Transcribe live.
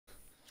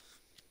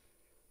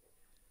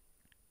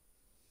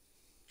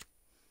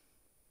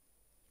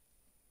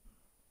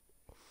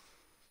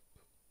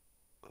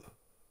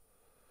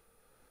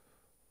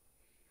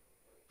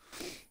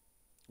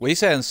What are you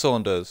saying,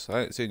 Saunders?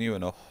 I ain't seen you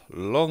in a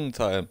long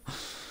time.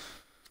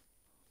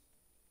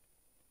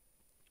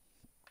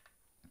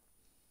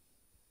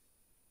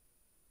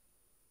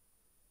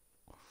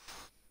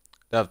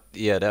 They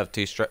have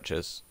two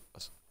stretchers.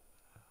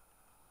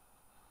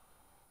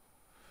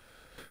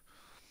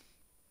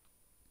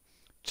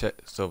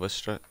 Check silver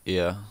stretch.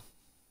 Yeah.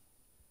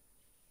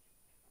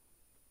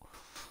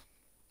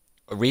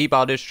 A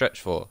rebounded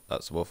stretch four.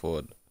 That's more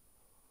forward.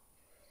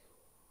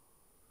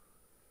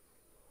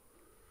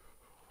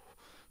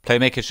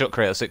 Playmaker shot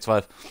creator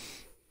 6'5".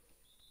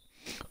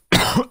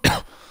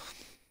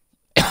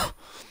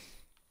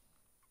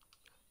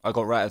 I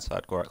got right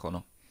inside, go right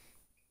corner.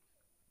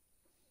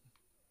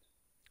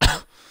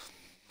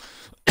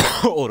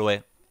 All the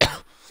way.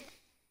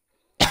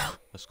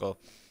 Let's go.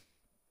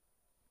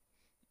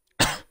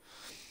 You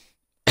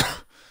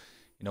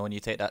know when you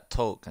take that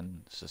toke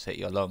and just hit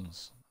your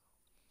lungs.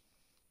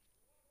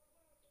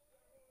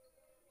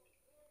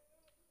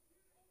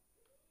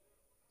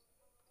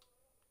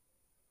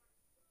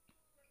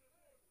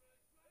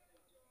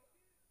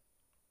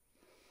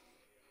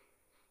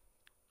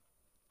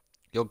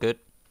 You're good.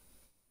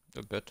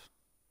 You're good.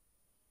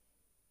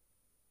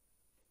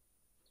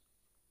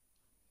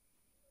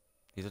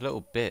 He's a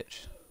little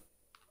bitch.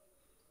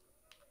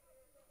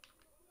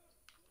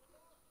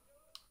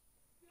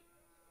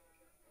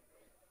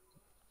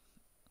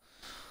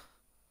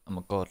 I'm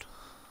a god.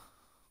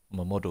 I'm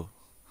a model.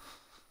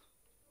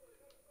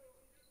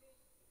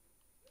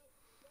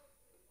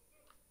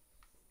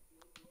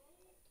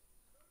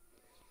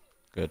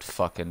 Good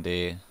fucking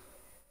D.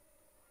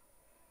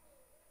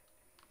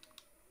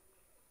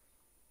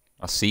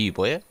 I see you,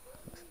 boy.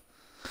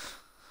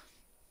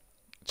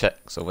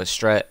 Check. So we're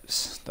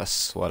stripes.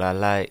 That's what I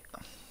like.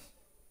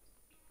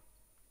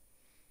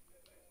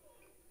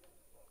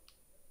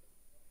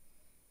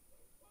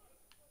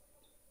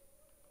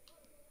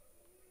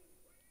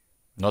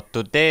 Not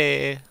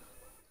today.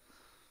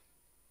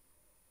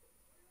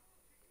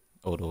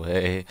 All the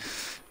way.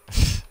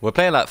 We're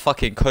playing like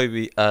fucking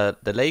Kobe,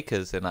 the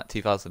Lakers in like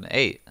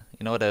 2008.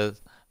 You know,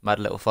 those mad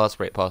little fast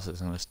break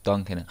passes and just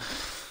dunking it.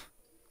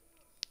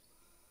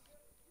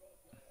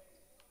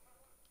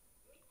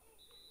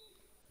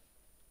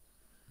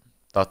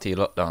 Dirty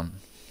lockdown.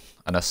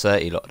 And a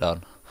 30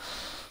 lockdown.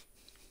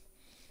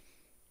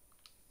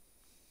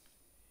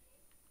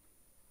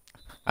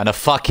 And a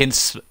fucking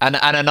and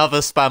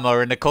another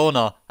spammer in the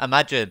corner.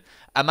 Imagine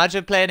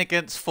playing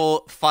against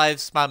 5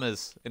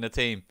 spammers in a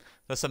team.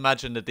 Let's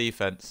imagine the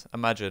defense.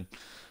 Imagine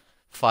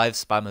 5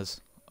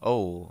 spammers.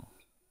 Oh,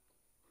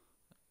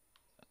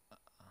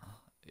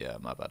 yeah,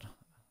 my bad.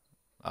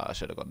 I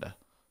should have gone there.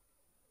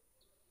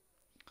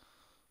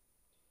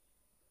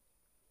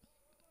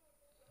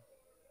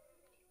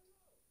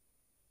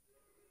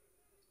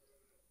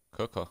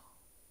 Cooker.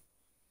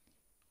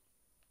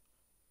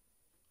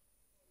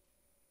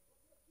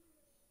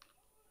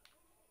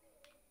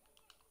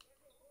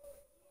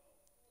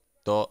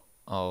 Dot.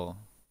 Oh,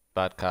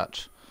 bad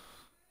catch.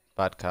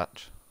 Bad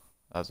catch.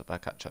 That was a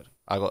bad catch.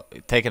 I got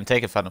take him,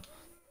 Phantom.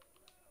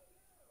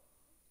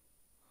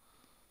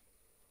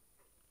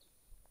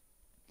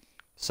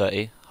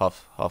 30,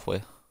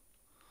 halfway.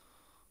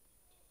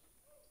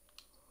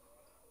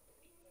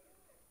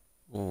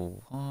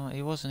 Oh,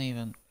 he wasn't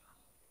even.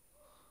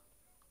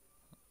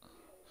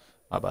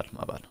 My bad,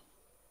 my bad.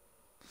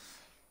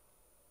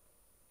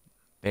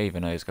 They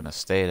even know he's gonna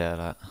stay there.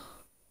 Like.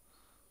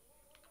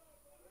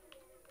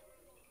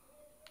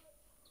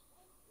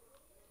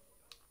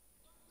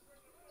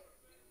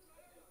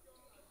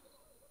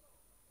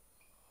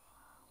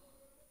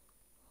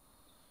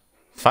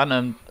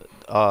 Phantom,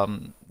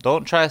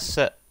 don't try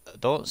set.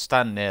 Don't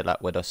stand near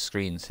like where the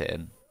screen's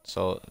hitting.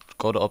 So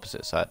go the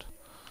opposite side.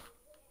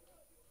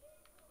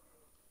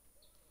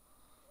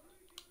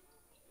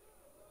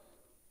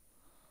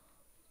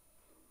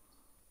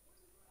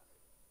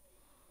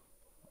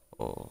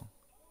 Oh,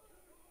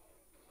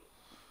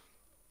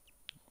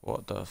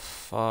 what the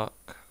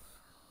fuck?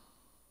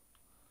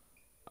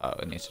 Oh,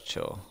 we need to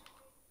chill.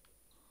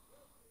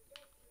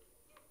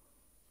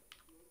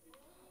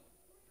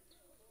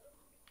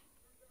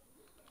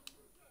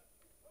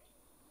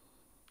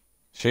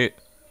 Shoot.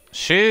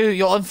 Shoot,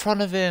 you're in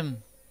front of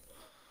him.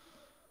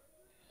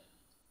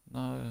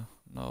 No,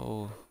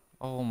 no.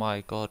 Oh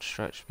my god,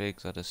 stretch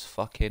bigs are just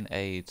fucking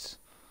AIDS.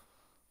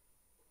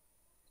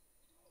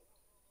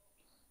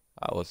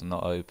 That was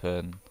not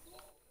open.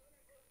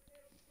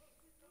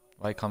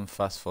 Why come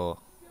fast for?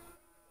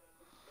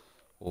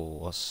 Oh,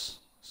 what's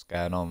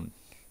going on?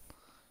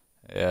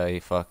 Yeah,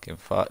 he fucking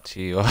fucked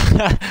you.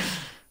 That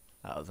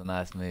was a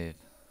nice move.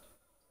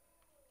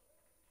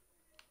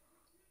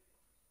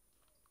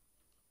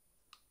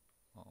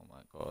 Oh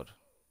my god.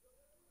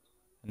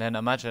 And then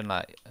imagine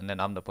like, and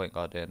then I'm the point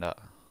guard doing that.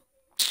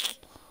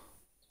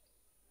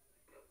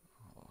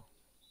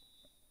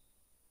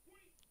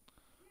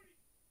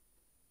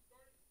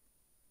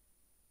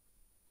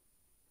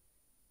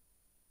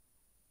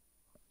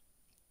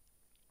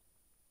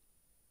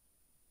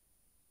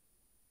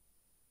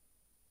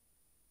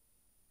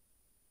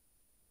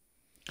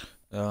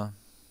 Yeah.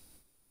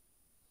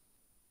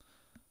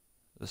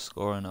 They're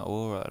scoring at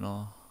all right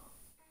now.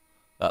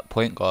 That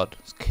point guard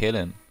is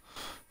killing.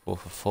 4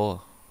 for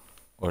 4.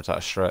 Or is that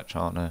a stretch? I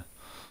don't know.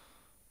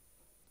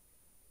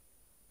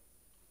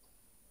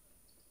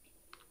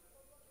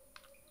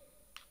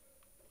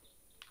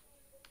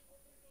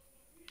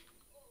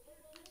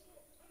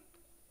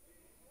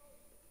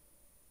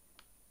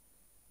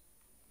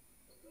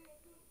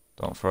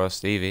 Don't throw a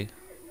Stevie.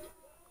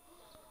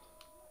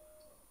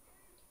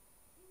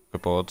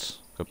 Good boards.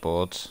 Good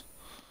boards.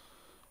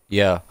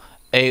 Yeah.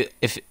 Hey,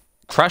 if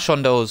crash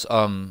on those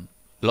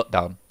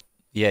lockdown.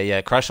 Yeah,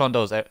 yeah. Crash on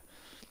those.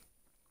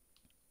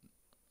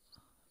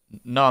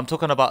 No, I'm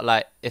talking about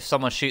like if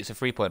someone shoots a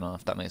 3-pointer,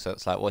 if that makes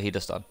sense. Like what he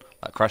just done.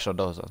 Like crash on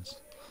those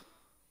ones.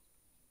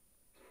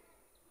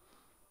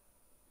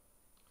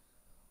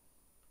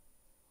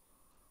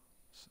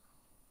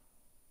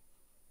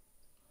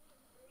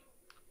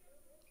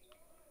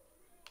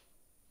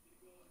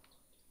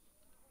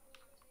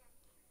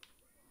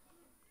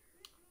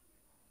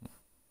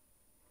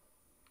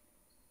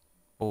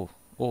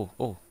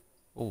 Oh,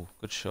 oh,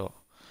 good shot.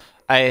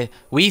 Hey,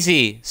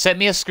 Wheezy, send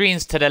me your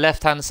screens to the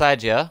left hand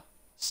side, yeah?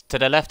 To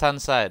the left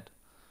hand side.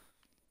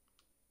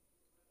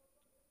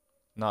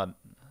 No,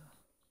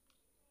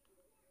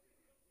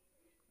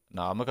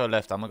 no, I'm gonna go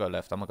left. I'm gonna go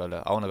left. I'm gonna go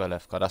left. I wanna go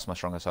left, cause that's my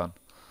strongest one.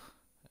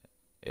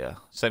 Yeah,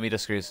 send me the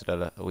screens to the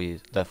left,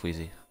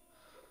 Wheezy.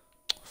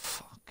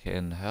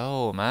 Fucking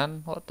hell,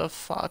 man! What the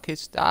fuck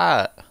is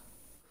that?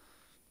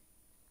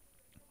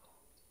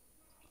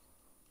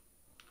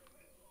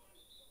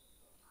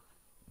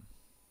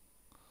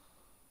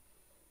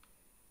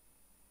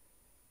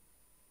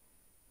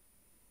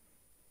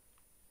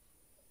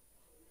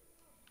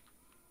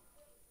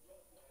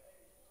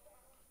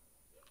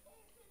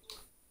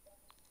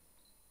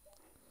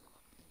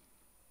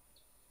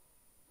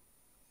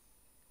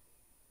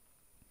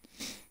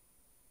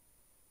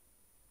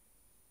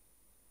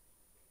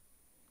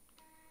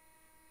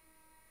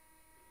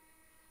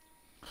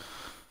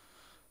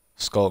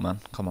 Skull, man.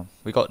 Come on,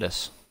 we got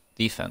this.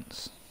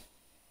 Defense.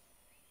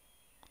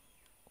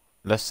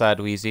 Left side,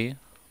 Wheezy.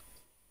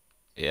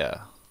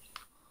 Yeah.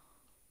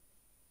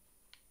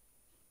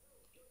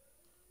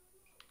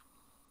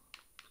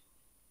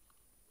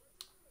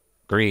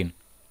 Green.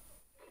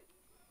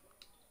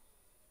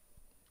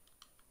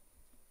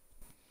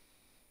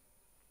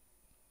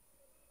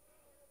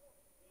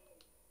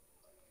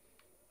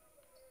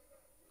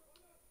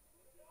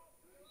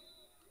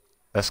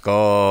 Let's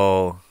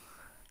go.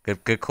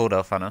 Good call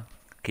though, Fana.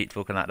 Keep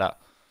talking like that.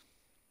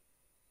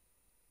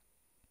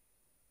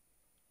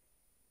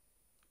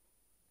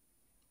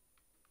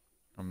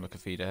 I'm looking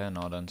for you there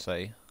now, then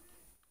say.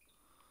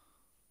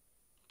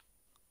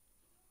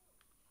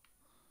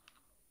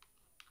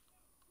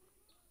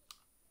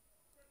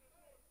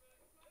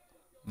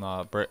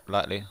 Nah, Brit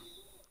lightly.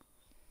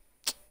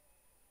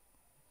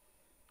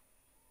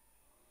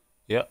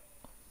 Yep.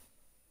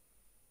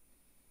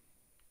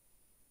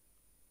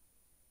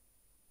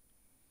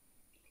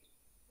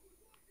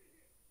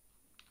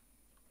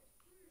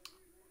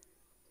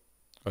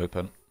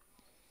 Open.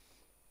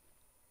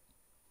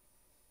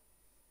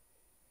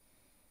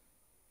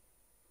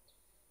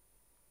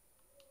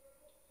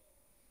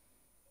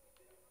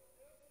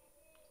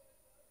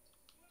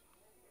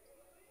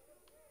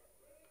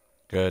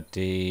 Good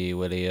D,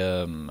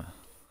 William.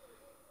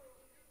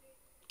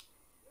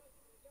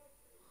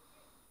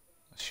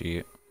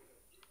 Shoot.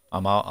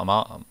 I'm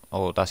out.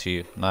 Oh, that's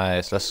you.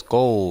 Nice. Let's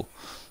go.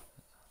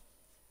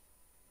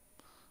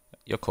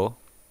 You're cool.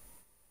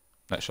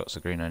 Next shot's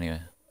a green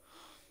anyway.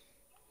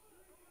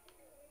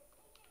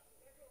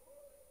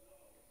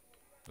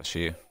 That's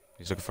you.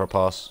 He's looking for a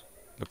pass.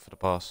 Look for the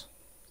pass.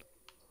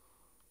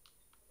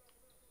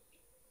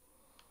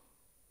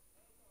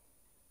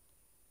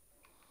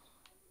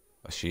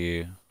 That's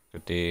you.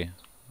 Good D.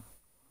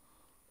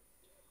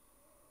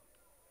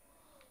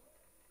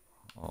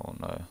 Oh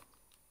no.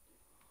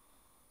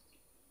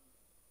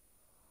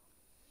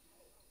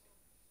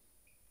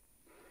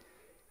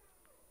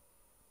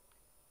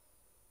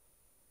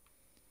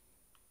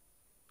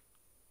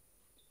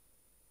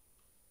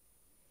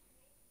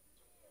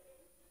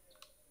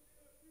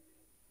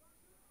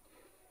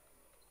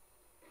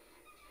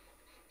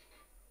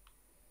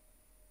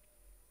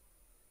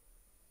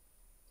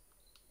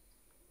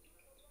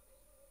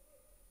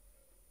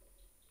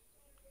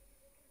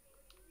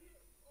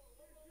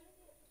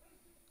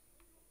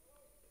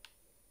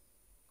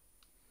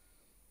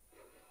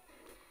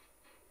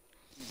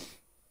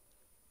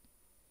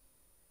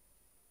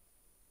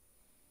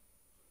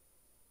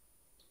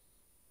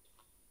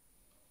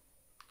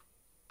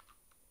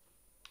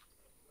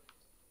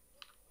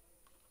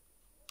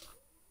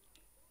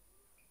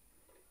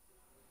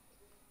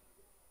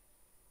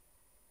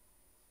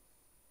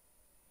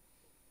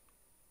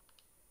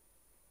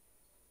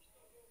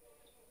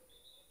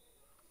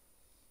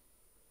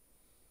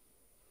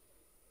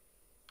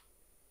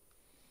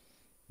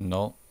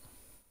 No.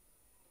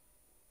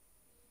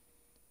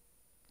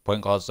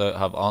 Point guards don't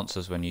have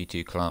answers when you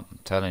two clamp. I'm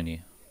telling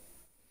you.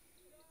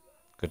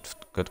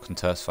 Good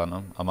contest,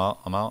 Phantom. I'm out.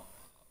 I'm out.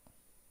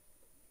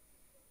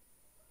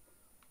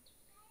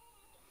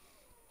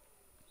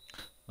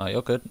 No,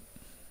 you're good.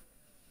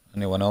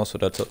 Anyone else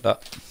would have took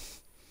that?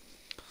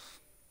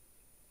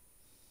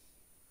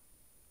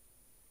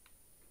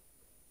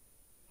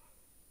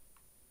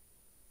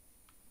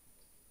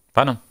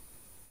 Phantom.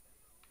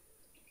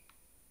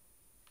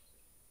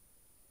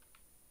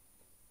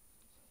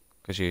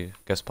 Because you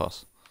guess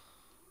pass.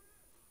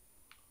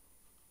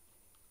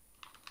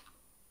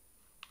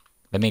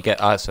 Let me get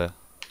ISO.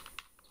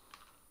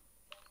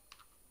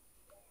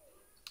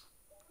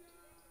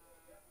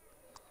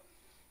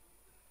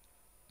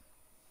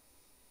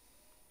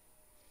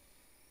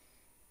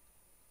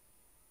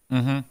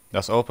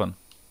 That's open.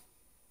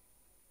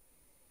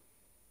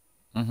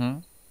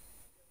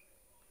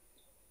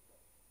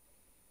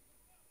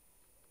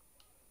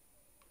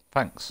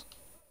 Thanks.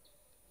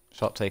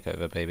 Sharp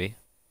takeover, baby.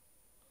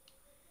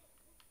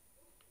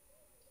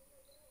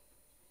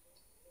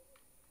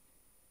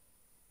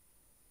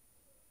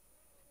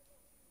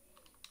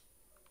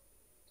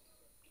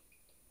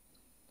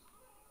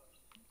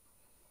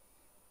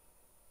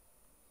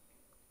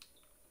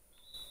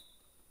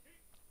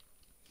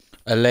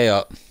 A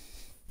layup.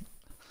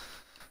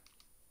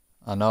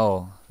 I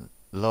know.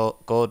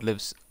 Gold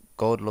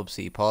Lob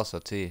City passer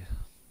too.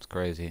 It's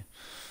crazy.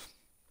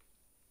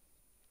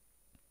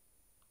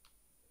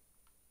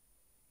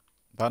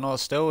 That not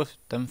still with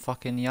them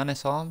fucking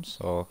Yanis arms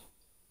or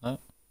no?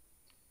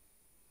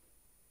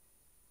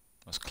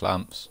 That's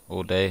clamps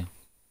all day.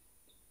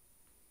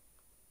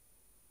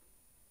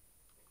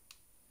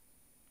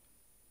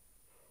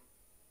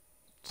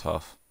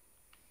 Tough.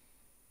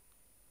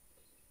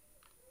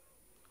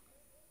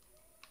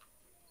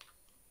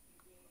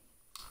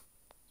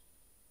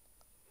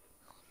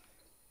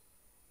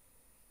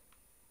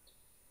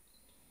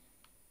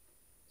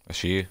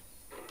 That's you.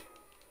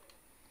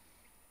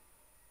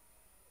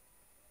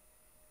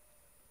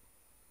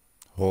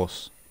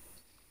 Horse.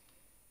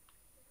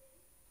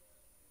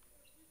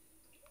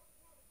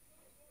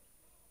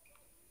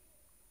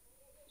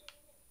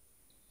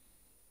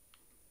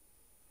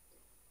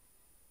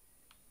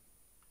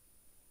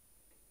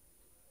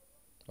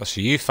 That's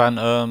you,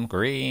 Phantom.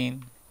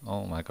 Green.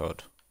 Oh my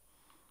god.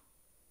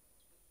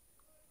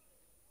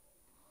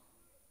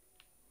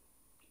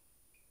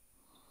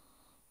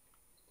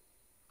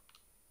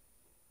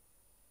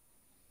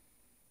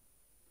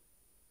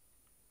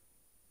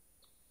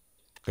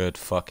 Good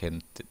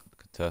fucking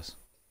contest.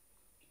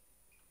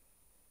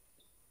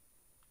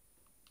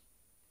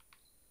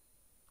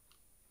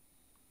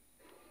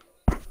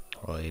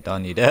 Oh, you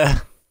done you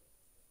there?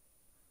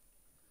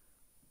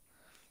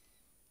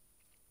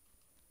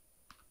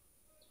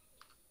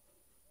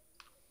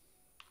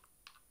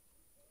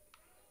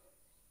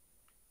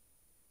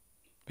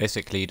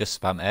 Basically, you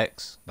just spam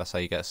X. That's how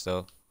you get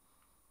still.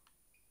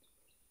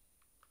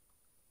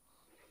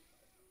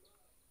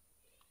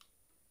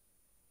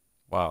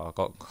 Wow, I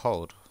got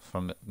cold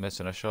from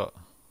missing a shot.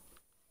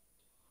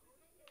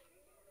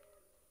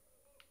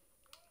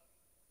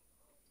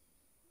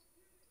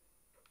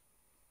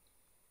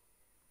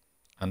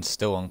 And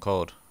still on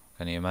cold.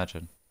 Can you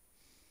imagine?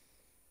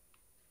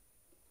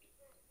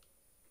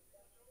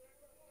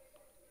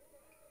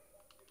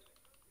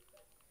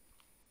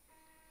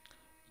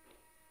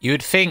 You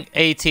would think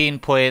 18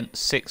 points,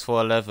 6 for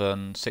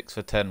 11, 6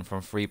 for 10 from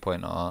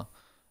 3-pointer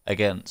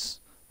against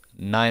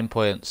 9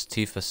 points,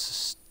 2 for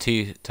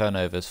 2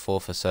 turnovers,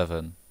 4 for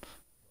 7.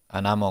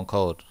 And I'm on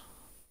cold.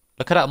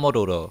 Look at that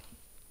model though.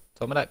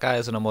 Tell me that guy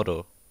isn't a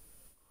model.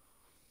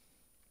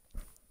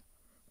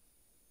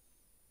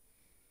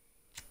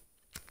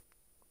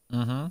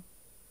 Of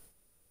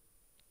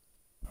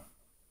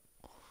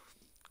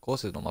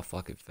course it's not my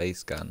fucking face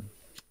scan.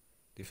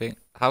 Do you think?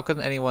 How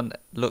can anyone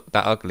look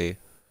that ugly?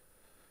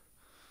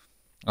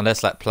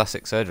 Unless like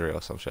plastic surgery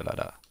or some shit like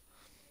that.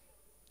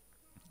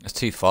 It's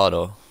too far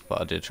though,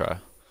 but I did try.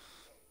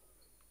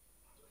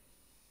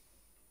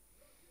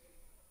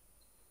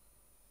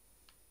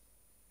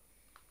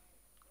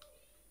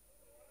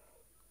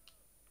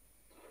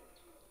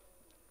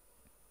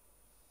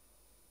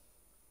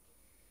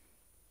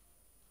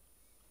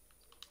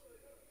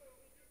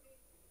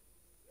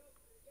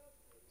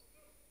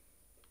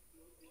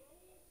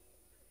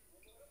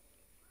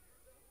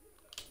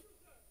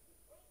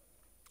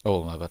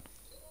 Oh my bad.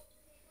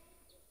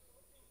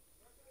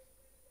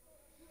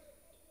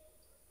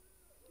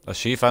 A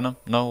she Phantom?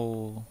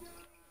 No.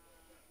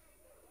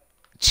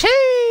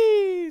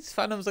 Cheese!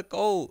 Phantom's a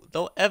goat.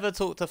 Don't ever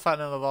talk to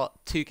Phantom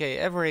about 2K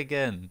ever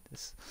again.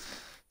 This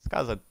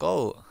guy's a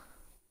goat.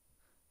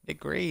 Big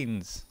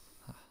greens.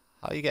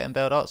 How are you getting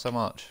bailed out so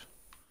much?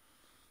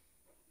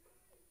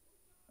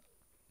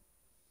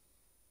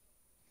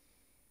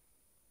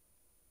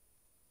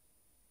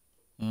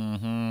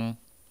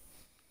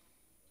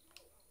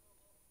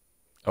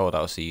 Oh,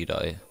 that was you,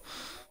 die.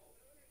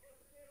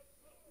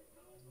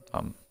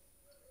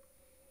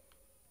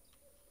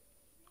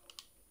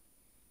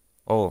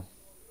 Oh.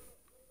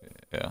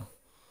 Yeah.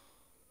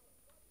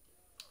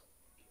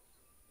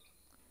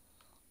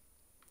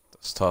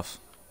 That's tough.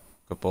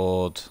 Good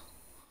board.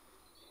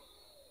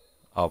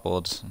 Our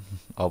boards.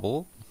 Our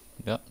ball?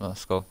 Yeah,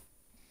 let's go.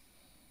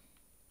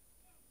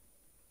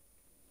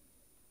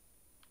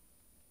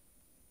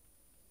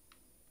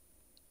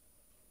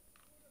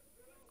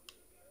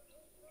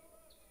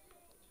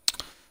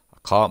 I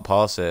can't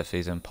pass it if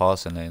he's in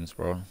passing lanes,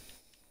 bro.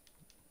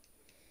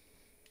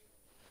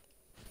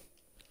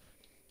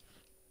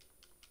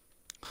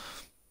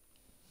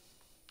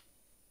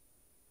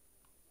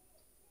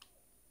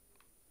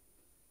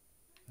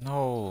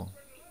 No.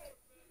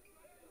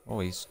 Oh,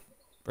 he's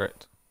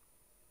bricked.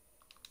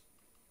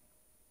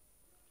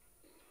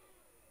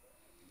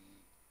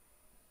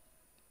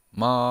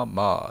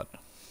 Mod.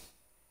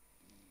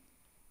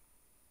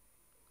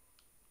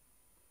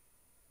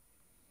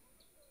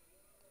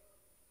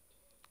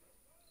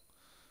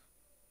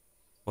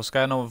 What's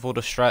going on with all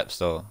the stripes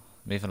though?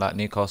 Moving like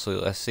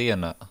Newcastle SC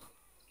and that.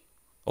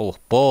 Oh,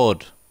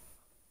 board.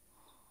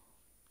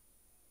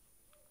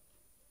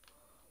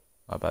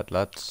 My bad,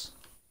 lads.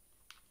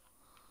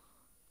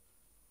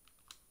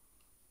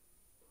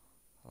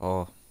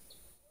 Oh.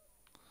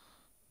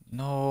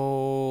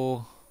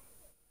 No.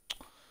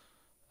 I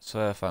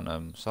swear,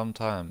 Phantom,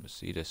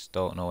 sometimes you just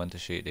don't know when to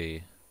shoot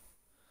the...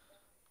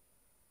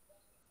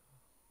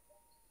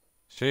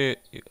 Shoot.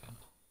 You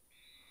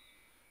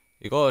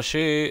gotta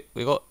shoot.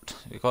 You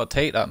gotta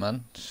take that,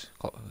 man.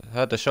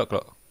 Heard the shot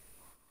clock.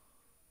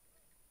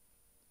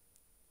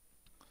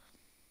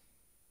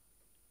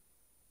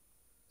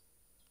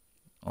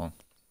 Oh.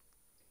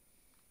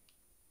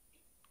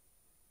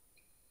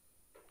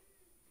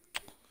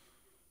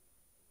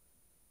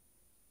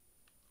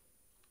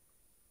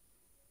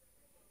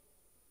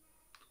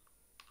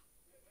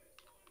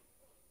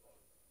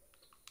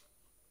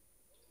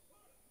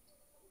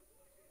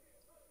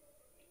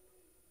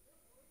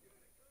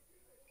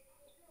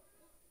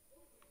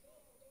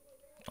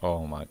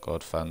 Oh my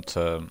god,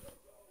 Phantom.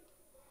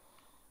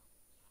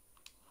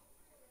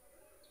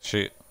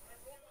 Shoot.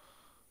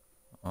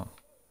 Oh.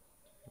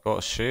 You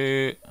gotta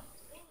shoot.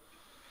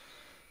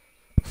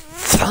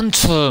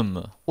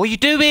 Phantom! What are you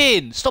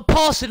doing? Stop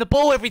passing the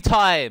ball every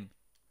time!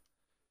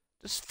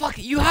 Just fuck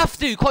it, you have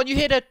to! Can't you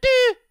hear the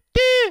do?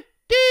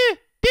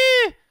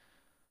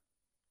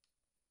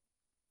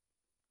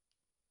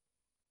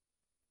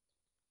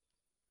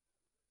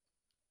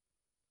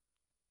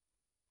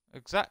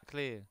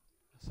 Exactly.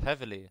 It's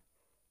heavily.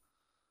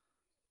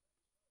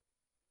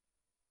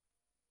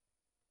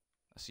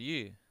 That's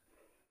you.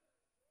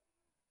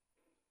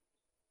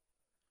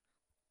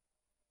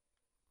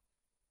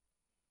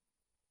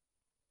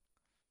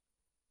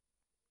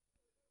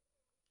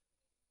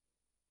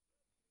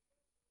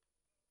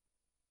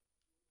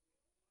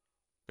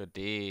 Good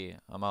D.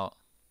 I'm out.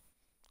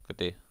 Good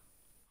D.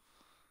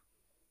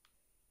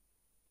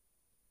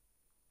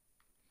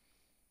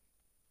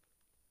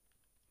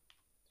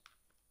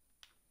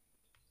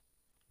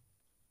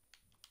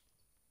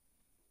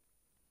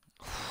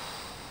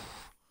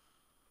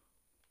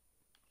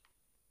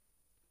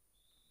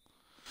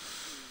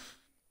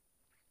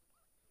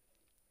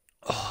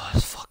 Oh,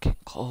 it's fucking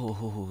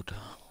cold.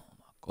 Oh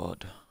my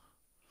god.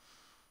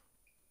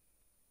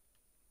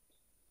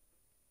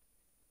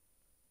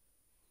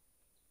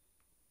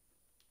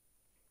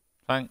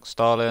 Thanks,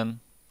 darling.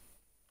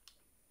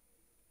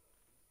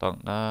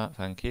 Dunk that,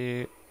 thank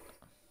you.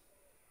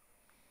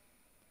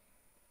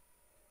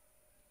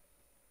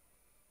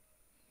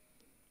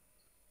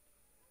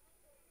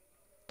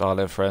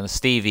 Darling friend,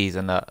 Stevie's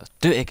and that.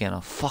 Do it again, I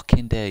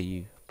fucking dare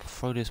you.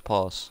 Throw this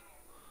pass.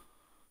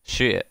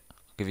 Shoot it.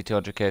 I'll give you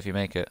 200k if you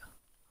make it.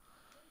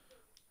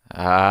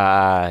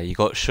 Ah, you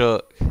got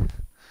shook.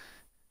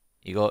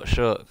 You got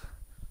shook.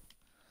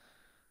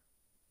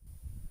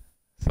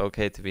 It's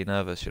okay to be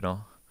nervous, you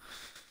know.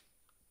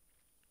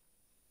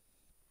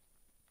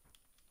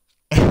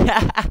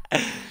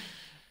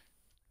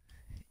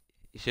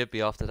 You should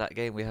be after that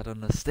game we had on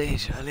the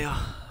stage earlier.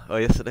 Or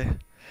yesterday.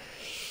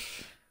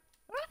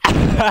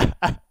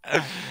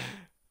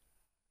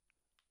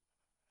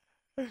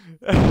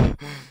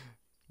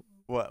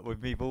 What,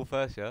 with me ball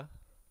first, yeah?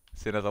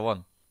 As soon as I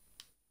won.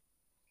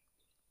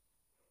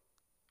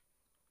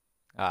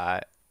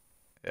 Alright.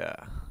 Yeah.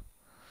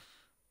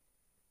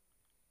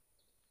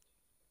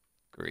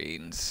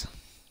 Greens.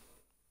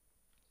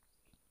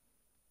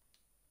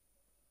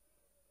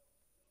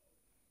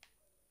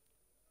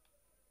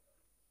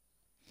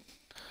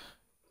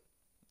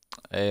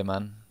 Hey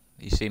man,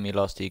 you see me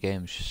last 2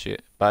 games.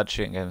 Shit, bad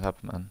shooting games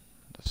happen, man.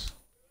 That's...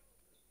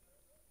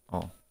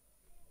 Oh.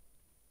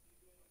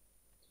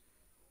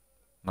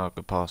 No,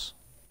 good pass.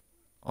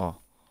 Oh.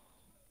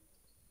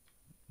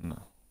 No.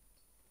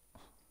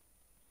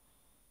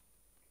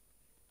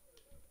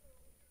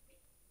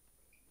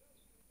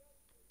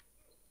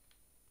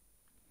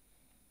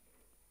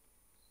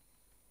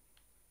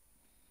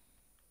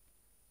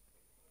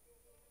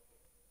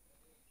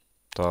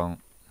 Don't.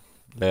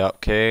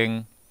 Layup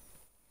king.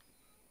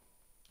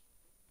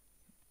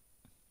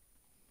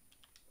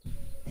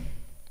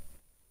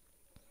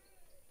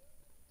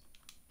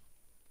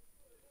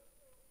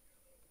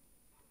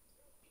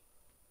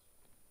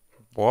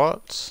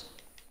 What?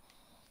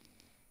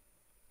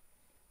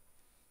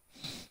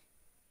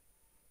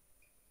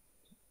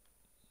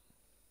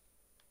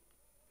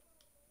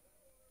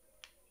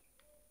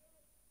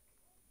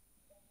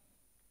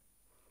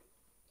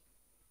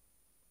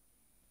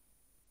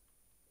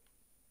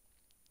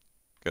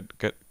 Good,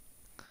 good.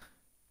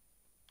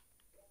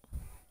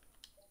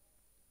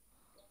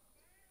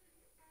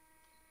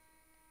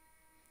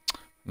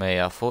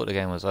 Mate, I thought the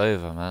game was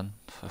over, man.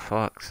 For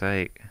fuck's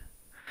sake.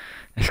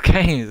 This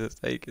game is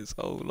taking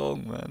so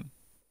long, man.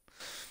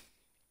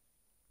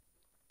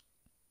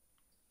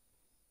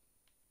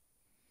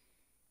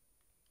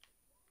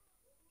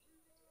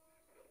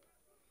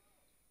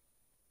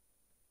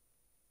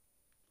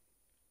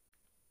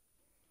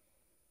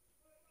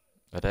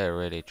 But they're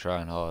really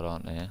trying hard,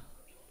 aren't they?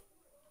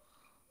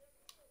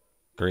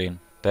 Green.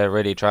 They're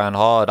really trying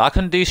hard. I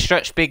can do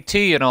stretch big too,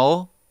 you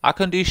know. I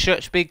can do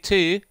stretch big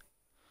too.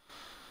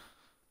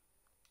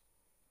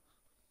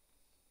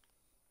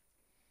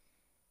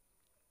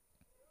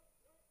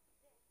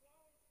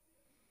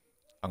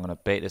 I'm gonna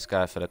bait this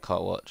guy for the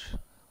cut watch.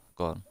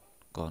 Go on.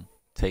 Go on.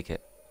 Take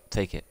it.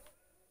 Take it.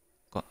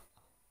 Go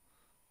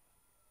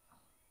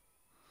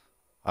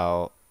on.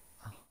 Out.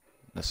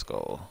 Let's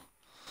go.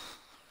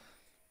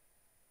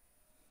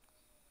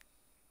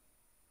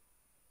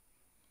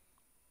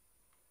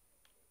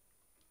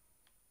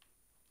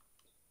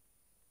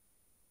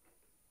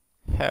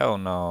 Hell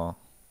no.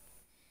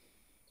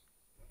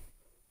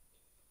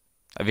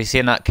 Have you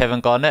seen that Kevin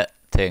Garnett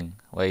thing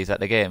where he's at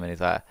the game and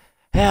he's like,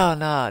 hell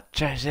no,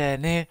 trash ass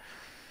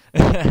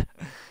nigga.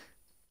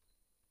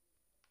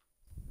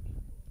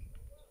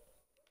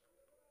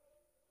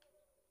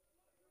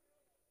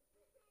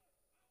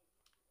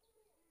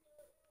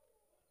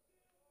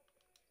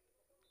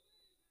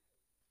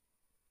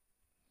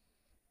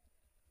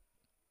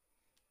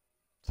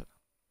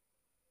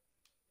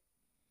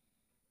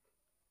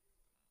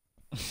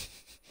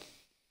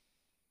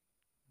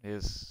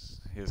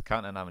 He was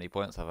counting how many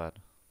points I've had.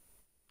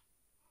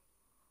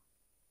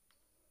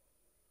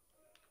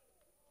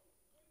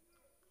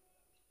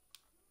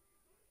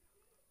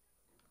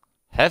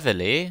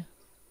 Heavily?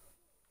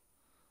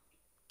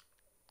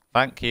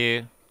 Thank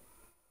you.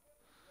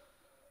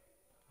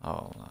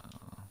 Oh.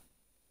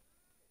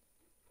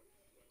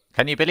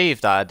 Can you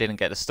believe that I didn't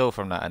get the steal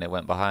from that and it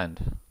went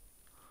behind?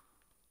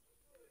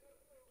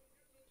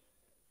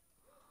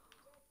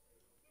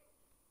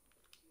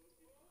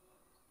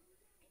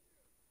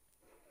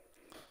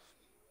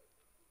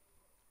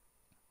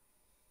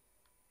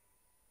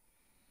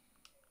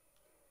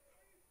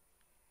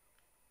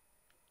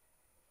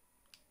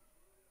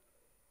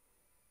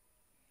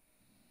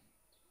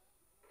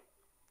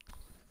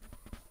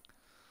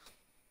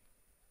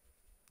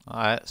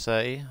 Alright,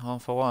 30, 1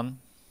 for 1.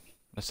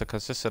 Mr.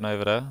 Consistent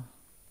over there.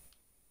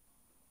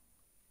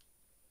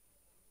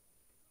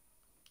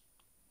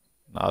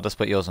 No, I'll just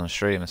put yours on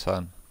stream, it's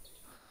fine.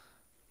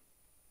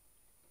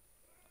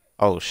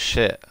 Oh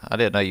shit, I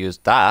didn't know you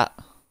used that.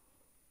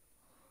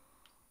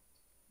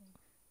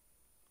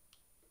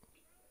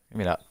 Give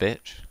me that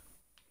bitch.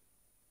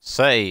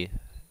 Say,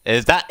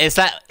 is that,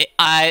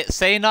 I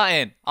say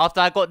nothing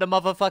after I got the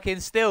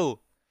motherfucking steal.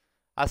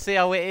 I see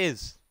how it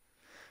is.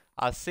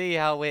 I see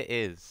how it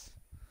is.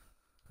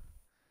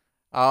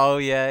 Oh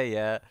yeah,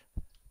 yeah.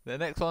 The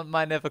next one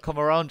might never come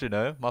around, you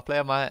know. My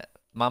player might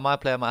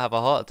have a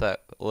heart attack.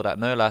 All that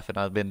no laughing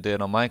I've been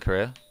doing on my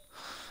career.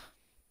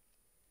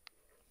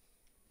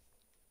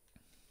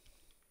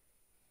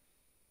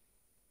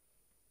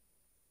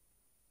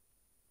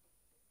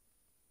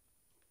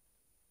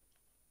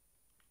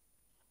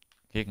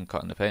 He can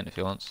cut in the paint if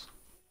he wants.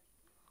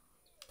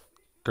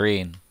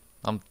 Green.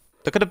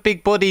 Look at the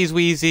big bodies,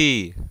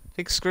 Wheezy.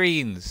 Big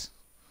screens.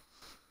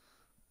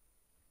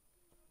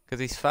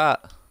 Because he's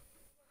fat.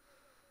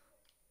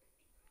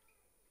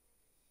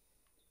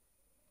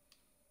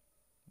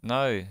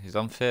 No, he's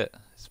unfit.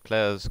 His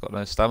player's got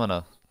no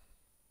stamina.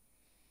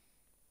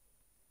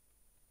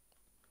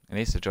 He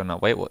needs to join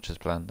that Weight Watchers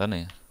plan, doesn't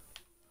he?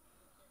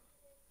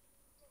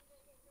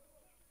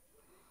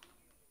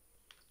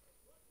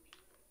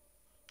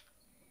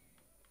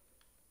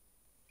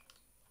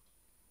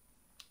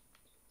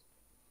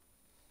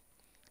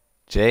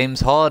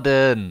 James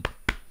Harden.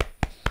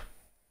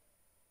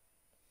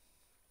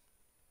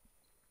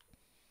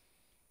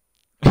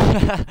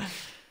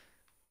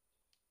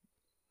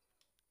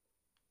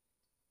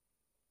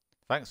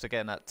 Thanks for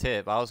getting that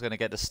tip. I was going to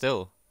get the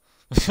steal.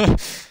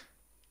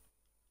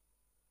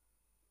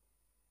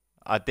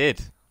 I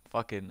did.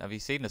 Fucking, have you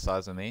seen the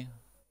size of me?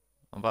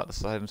 I'm about the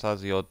same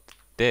size of your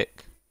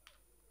dick.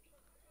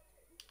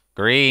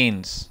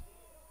 Greens.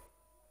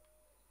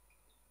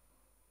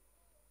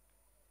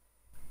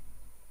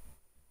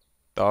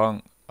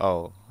 Dong.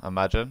 Oh,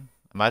 imagine.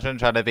 Imagine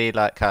trying to be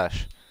like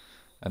Cash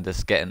and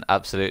just getting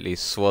absolutely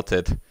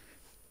swatted.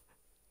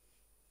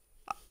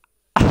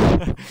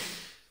 But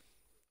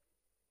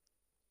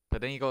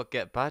then you gotta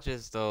get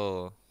badges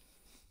though.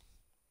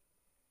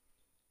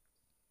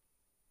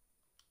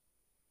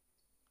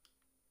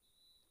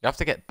 You have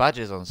to get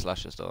badges on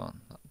slashes though.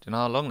 Do you know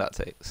how long that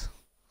takes?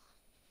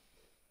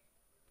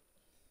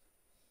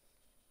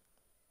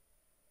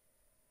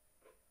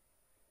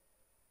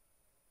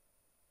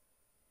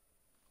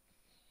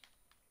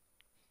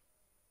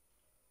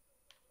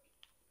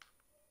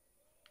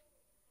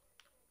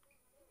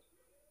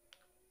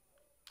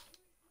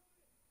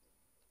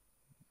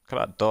 Look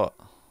at that dot.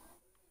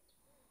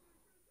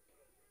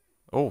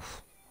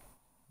 Oof.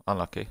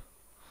 Unlucky.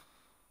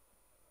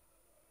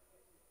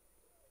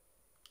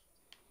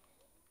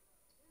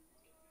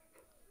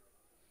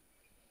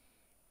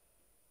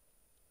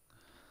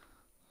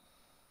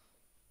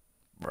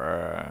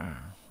 Bruh.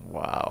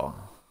 Wow.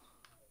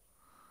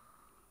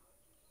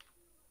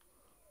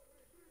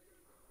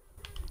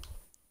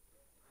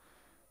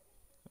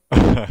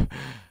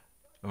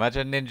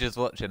 Imagine ninjas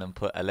watching and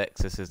put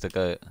Alexis is the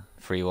GOAT.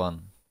 3-1.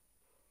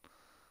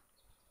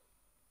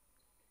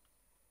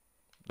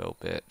 Little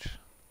bitch.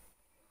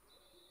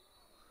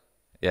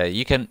 Yeah,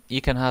 you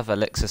can have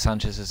Alexis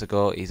Sanchez as a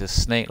GOAT. He's a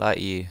snake like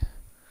you.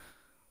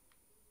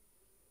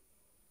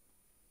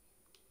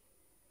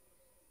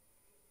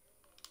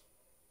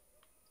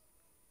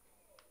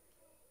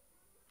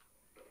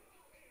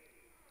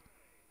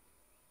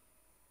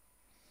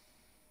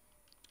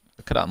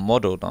 Look at that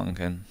model,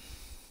 Duncan.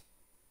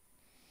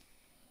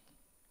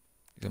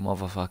 He's a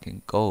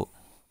motherfucking GOAT.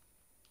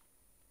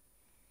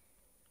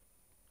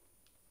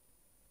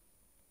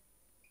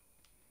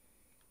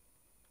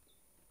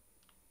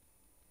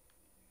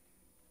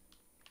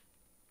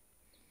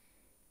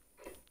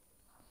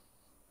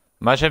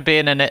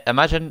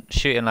 Imagine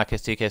shooting like a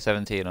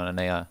TK17 on an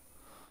AI.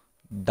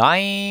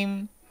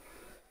 Dime.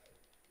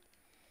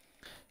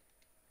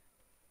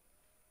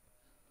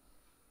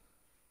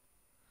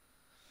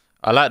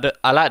 I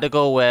like the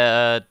goal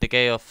where De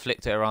Gea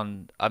flicked it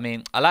around. I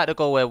mean, I like the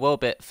goal where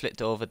Welbeck flicked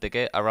it over De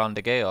Gea around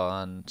De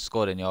Gea and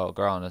scored in your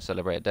ground and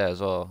celebrated there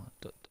as well.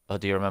 Or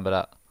do you remember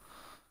that?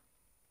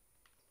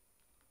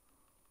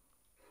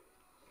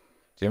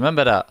 Do you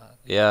remember that?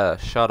 Yeah,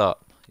 shut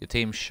up. Your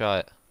team's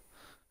shite.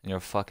 And you're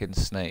a fucking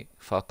snake.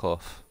 Fuck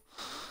off.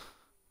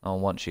 I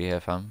don't want you here,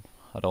 fam.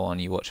 I don't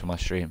want you watching my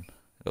stream.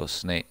 Little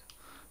snake.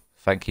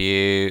 Thank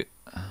you.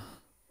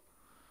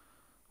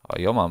 Oh,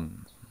 your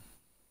mum.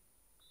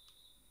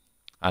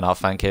 And I'll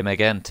thank him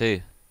again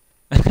too.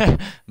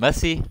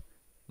 Merci.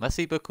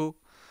 Merci beaucoup.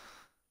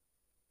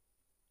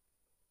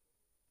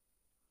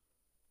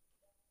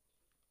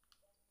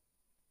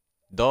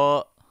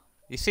 Dot.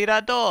 You see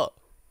that dot?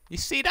 You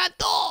see that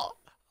dot?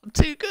 I'm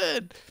too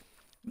good.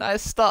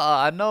 Nice stutter.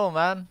 I know,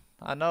 man.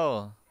 I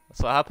know.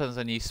 That's what happens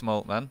when you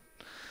smoke, man.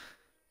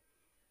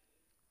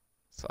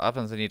 That's what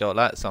happens when you don't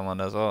like someone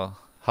as well.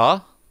 Huh?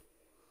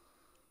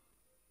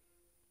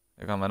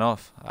 You're coming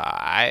off.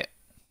 Alright.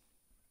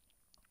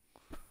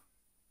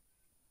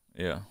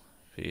 Yeah.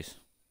 Peace.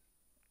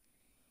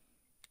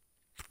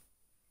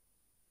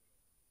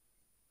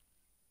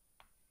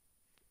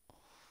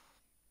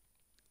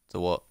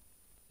 So what?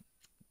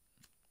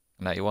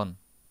 91.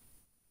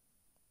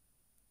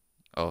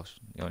 Oh,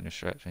 you're on your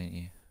stretch, ain't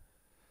you?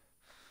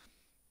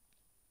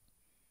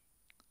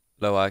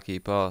 Low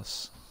IQ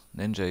pass.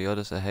 Ninja, you're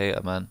just a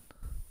hater, man.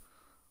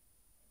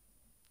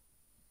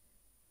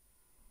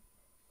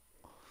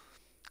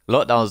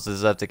 Lockdowns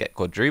deserve to get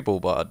quadruple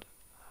barred.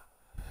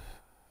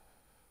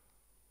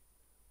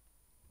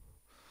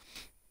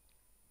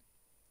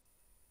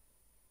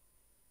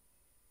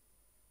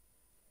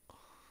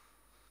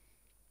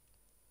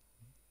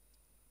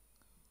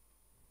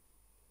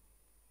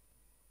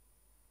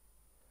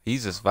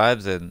 He's just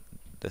vibes in.